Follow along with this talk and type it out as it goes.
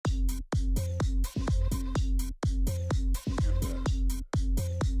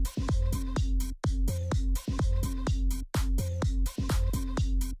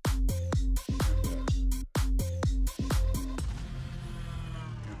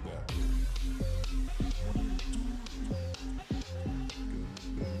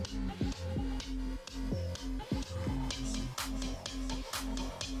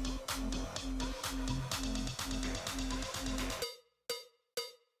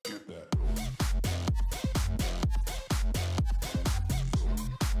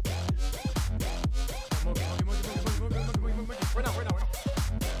right now.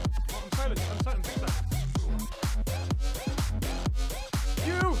 Oh, I'm silent, big time.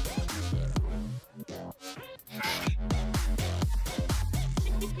 You!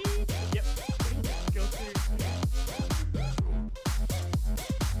 Yep. Guilty.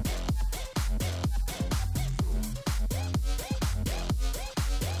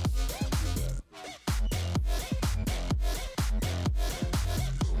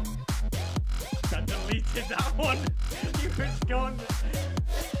 Deleted that one. He was gone.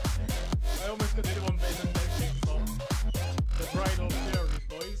 I almost got the other one, but it's a no-kick spot. The bridal furies,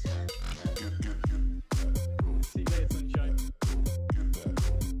 boys. See you later, sunshine.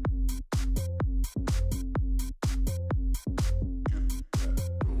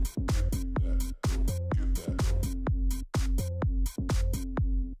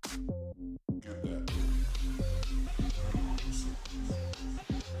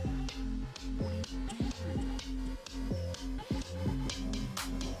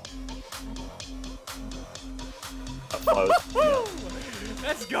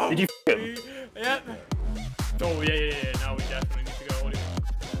 Let's go! Did you f him? Yep. Oh, yeah. Now we definitely need to go. I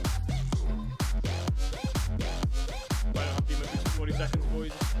don't have to be 40 seconds,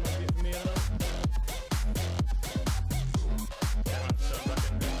 boys. This might be it for me, I don't know. Yeah, I'm going to turn back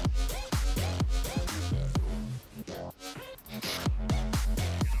in.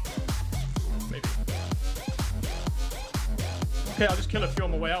 Maybe. Okay, I'll just kill a few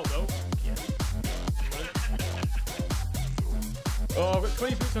on my way out, though. Oh, I've got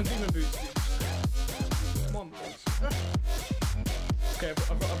 20 boots on demon boots, dude. Come on, boys. Okay,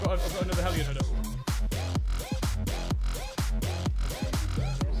 I've got another Hellion Hood up.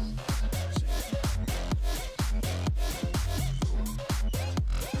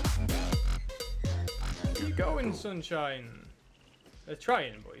 Where you going, sunshine? They're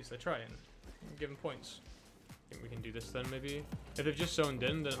trying, boys. They're trying. I'm giving points. I think we can do this then, maybe. If they've just zoned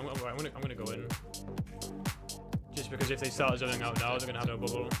in, then I'm gonna go in. Just because if they start zoning out now, they're gonna have no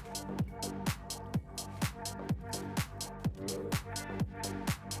bubble.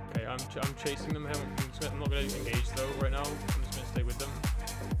 Okay, I'm chasing them. I'm not gonna engage though right now. I'm just gonna stay with them.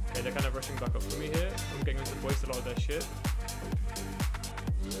 Okay, they're kind of rushing back up for me here. I'm getting them to waste a lot of their shit.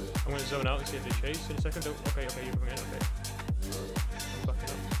 I'm gonna zone out and see if they chase in a second. Okay, you're coming in. Okay. I'm backing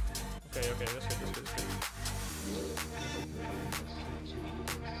up. Okay, that's good.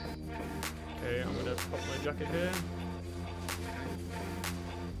 Okay, I'm gonna pop my jacket here.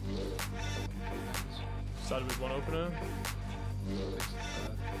 Started with one opener.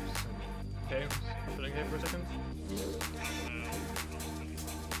 Okay, chilling here for a second.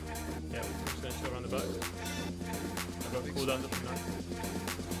 Yeah, I'm just gonna chill around the back. I've got cooldowns up now.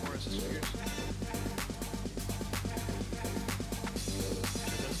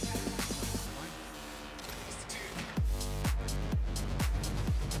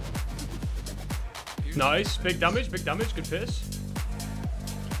 Nice, big damage, good piss.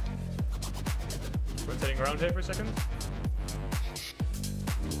 Rotating around here for a second.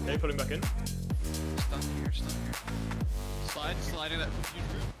 Okay, pulling back in. Stun here. Sliding that huge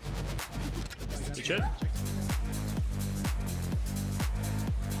root. Good shit.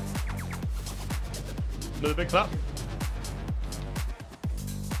 Another big clap.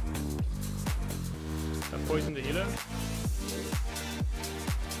 I've poisoned the healer.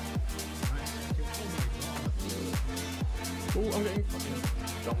 Oh, I'm getting fucking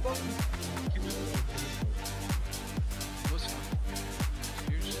jumped on.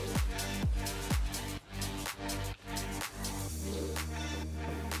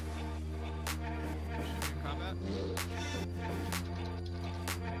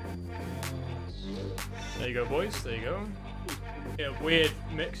 There you go, boys. There you go. Yeah, weird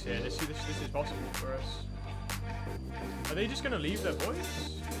mix here. This is possible for us. Are they just gonna leave their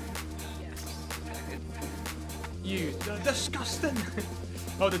boys? You, they're disgusting.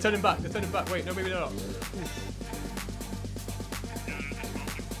 Oh, they're turning back. Wait, no, maybe they're not.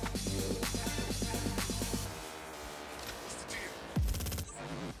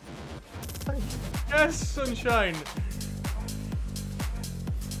 Yes, sunshine.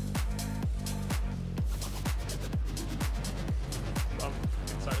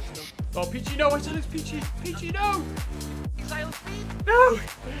 Oh, Peachy, no! I silenced Peachy! Peachy, no! You silenced me? No!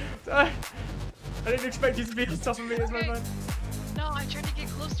 I didn't expect you to be on top of me as my man. No, I tried to get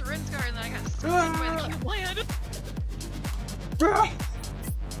close to Rinskar and then I got stuck by the cube land.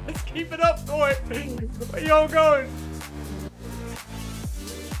 Let's keep it up, boy! Where y'all going?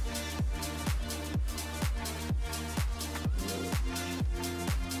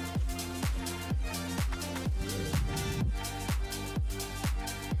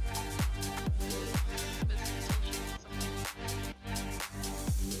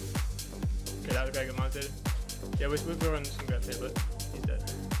 that guy got mounted. Yeah, we're on some grab here, but he's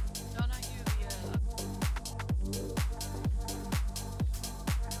dead. No, not you.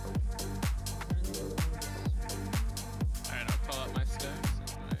 Alright, I'll call out my stacks.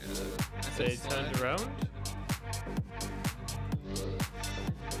 They turned around.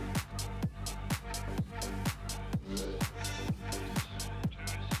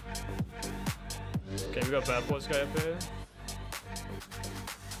 Okay, we got bad boys guy up here.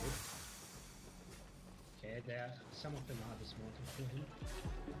 Okay, there. Some of them are the smarter for him.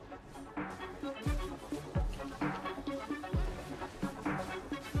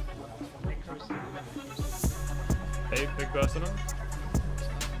 Hey, big burst on him.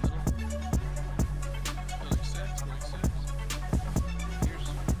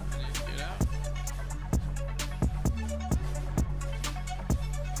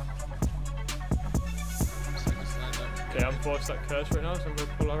 Okay, I'm forced that curse right now, so I'm gonna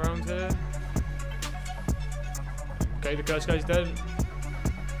pull around here. Okay, the curse guy's dead.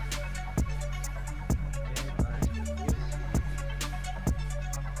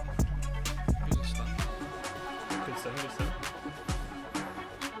 Good stun, good stun.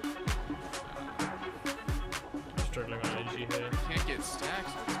 I'm struggling on energy here. Can't get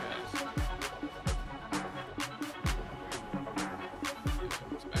stacks on these guys.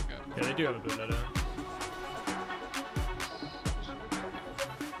 Let's back up. Yeah, they do have a blue ladder.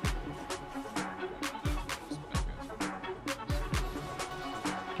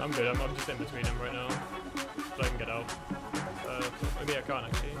 I'm good, I'm just in between them right now. So I can get out. Maybe I can't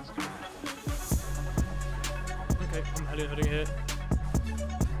actually. Okay, I'm heading here.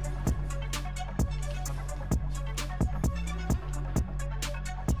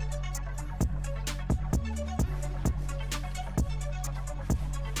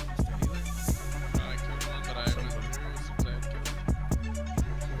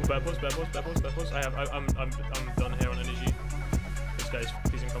 Bad boss. I'm done here on energy. This guy's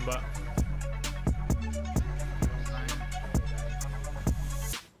he's in combat.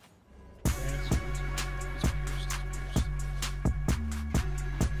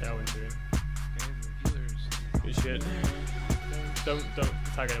 Yeah, I went through him. Good shit. Don't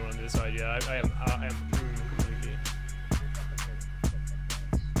tag anyone on the other side. Yeah, I am completely.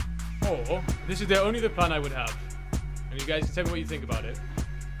 Or this is only the plan I would have, and you guys can tell me what you think about it.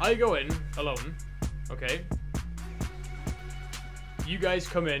 I go in alone, okay? You guys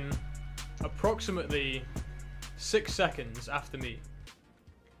come in approximately 6 seconds after me.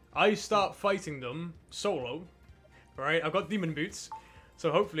 I start fighting them solo, right? I've got demon boots,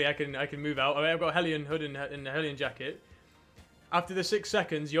 so hopefully I can move out. I've got Hellion hood and a Hellion jacket. After the 6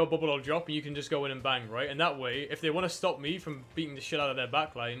 seconds, your bubble will drop and you can just go in and bang, right? And that way, if they want to stop me from beating the shit out of their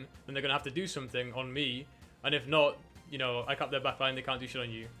backline, then they're gonna have to do something on me, and if not, you know, I cap their backline, they can't do shit on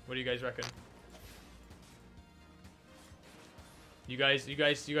you. What do you guys reckon? You guys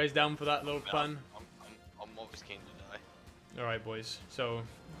down for that little plan? I'm always keen to die. All right, boys. So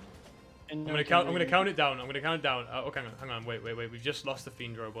I'm gonna count it down. Okay, hang on. Wait. We've just lost the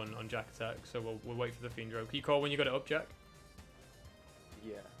Fiend Robe on Jack attack, so we'll wait for the Fiend Robe. Can you call when you got it up, Jack?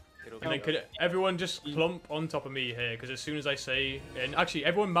 Yeah. And then could everyone just clump on top of me here? Because as soon as I say, and actually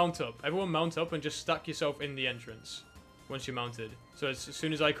everyone mount up. Everyone mount up and just stack yourself in the entrance once you're mounted. So as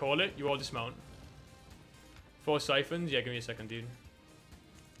soon as I call it, you all dismount. 4 siphons. Yeah, give me a second, dude.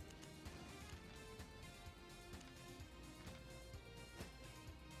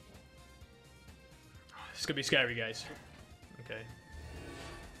 This could be scary, guys. Okay.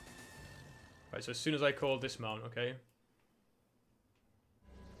 Right, so as soon as I call dismount, okay?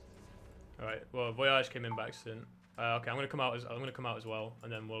 Alright, well Voyage came in by accident. Okay, I'm gonna come out as well,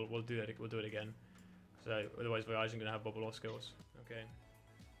 and then we'll do it again. So otherwise Voyage isn't gonna have bubble or skills. Okay.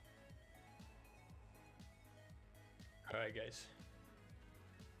 Alright guys.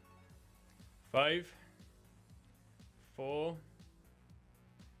 5, 4,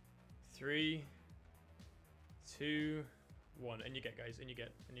 3, 2, 1. And you get, guys, and you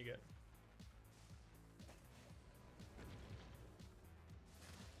get.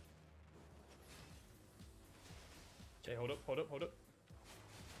 Okay, hold up.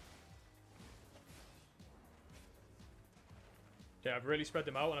 Okay, I've really spread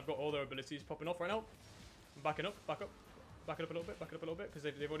them out and I've got all their abilities popping off right now. I'm backing up, back it up a little bit, because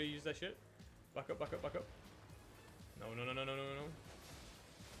they've already used their shit. Back up. No.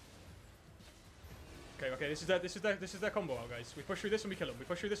 Okay, this is their combo out, guys. We push through this and we kill him.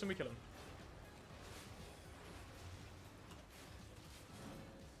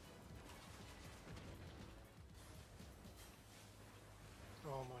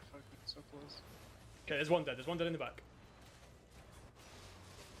 Oh my fucking, so close. Okay, there's one dead in the back.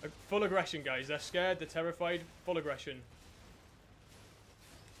 Full aggression, guys. They're scared. They're terrified. Full aggression.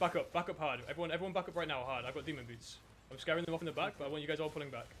 Back up hard. Everyone back up right now hard. I've got demon boots. I'm scaring them off in the back, but I want you guys all pulling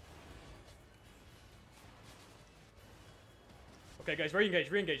back. Okay, guys,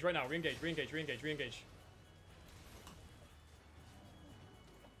 re-engage right now. Re-engage.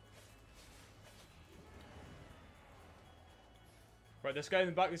 Right, this guy in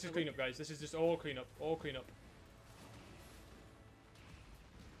the back, this is cleanup, guys. This is just all cleanup. Beautiful.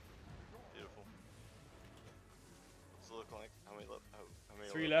 What's it look like? How many left? How many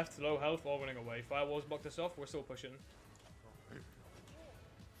 3 left, low health, all running away. Firewalls blocked us off. We're still pushing.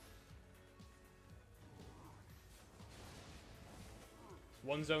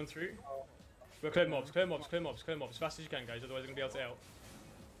 One zone through. We're clear mobs. As fast as you can, guys. Otherwise, they're gonna be able to out.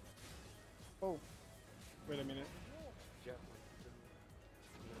 Oh. Wait a minute.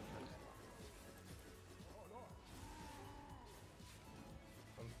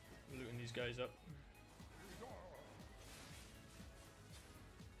 I'm looting these guys up.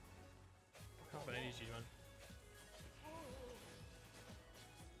 Can't find any G, man.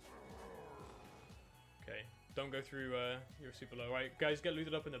 Okay, don't go through your super low. Right, guys, get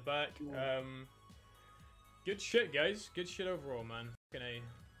looted up in the back. Good shit, guys. Good shit overall, man. Fucking A.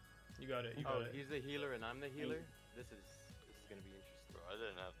 You got it. You got it. He's the healer and I'm the healer. This is gonna be interesting. Bro, I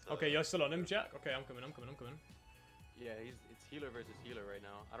didn't have to. Okay, you're still on him, Jack. Okay, I'm coming. Yeah, it's healer versus healer right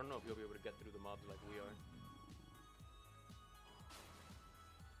now. I don't know if you'll be able to get through the mobs like we are.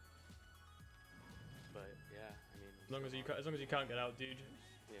 But yeah, I mean. As long as you can't get out, dude.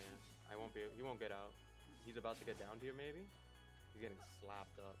 Yeah, I won't be. He won't get out. He's about to get down here, maybe. He's getting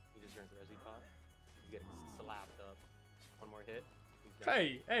slapped up. He just turned to Resi pot. He's getting slapped up. One more hit.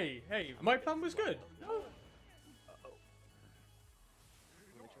 Hey! My plan was good. Uh oh.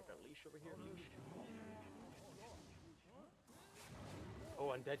 Let me check that leash over here. Leash.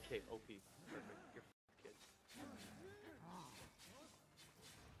 Oh, undead cape. OP. Perfect. You're kids.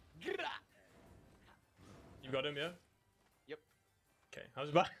 You got him, yeah? Yep. Okay, I was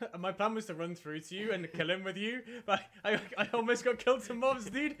about. My plan was to run through to you and kill him with you, but I almost got killed to mobs,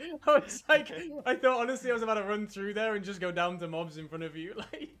 dude. I was like, I thought honestly I was about to run through there and just go down to mobs in front of you,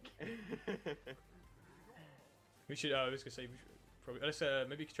 like. We should. I was gonna say we should probably. Let's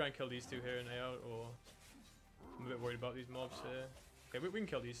maybe try and kill these two here and out, or I'm a bit worried about these mobs here. Okay, we can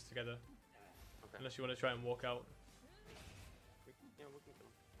kill these together. Okay. Unless you want to try and walk out. Yeah, we can kill him.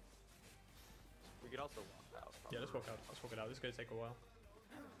 We could also walk out. Yeah, let's walk out. Let's walk it out. This is gonna take a while.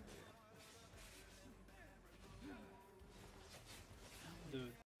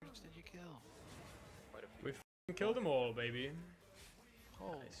 Dude, how much did you kill? Quite a few. We f***ing killed them all, baby.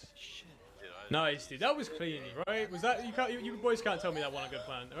 Holy Nice. shit. Dude, Nice, dude. That was clean, right? Was that you boys can't tell me that wasn't a good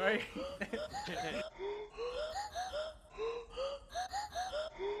plan, all right?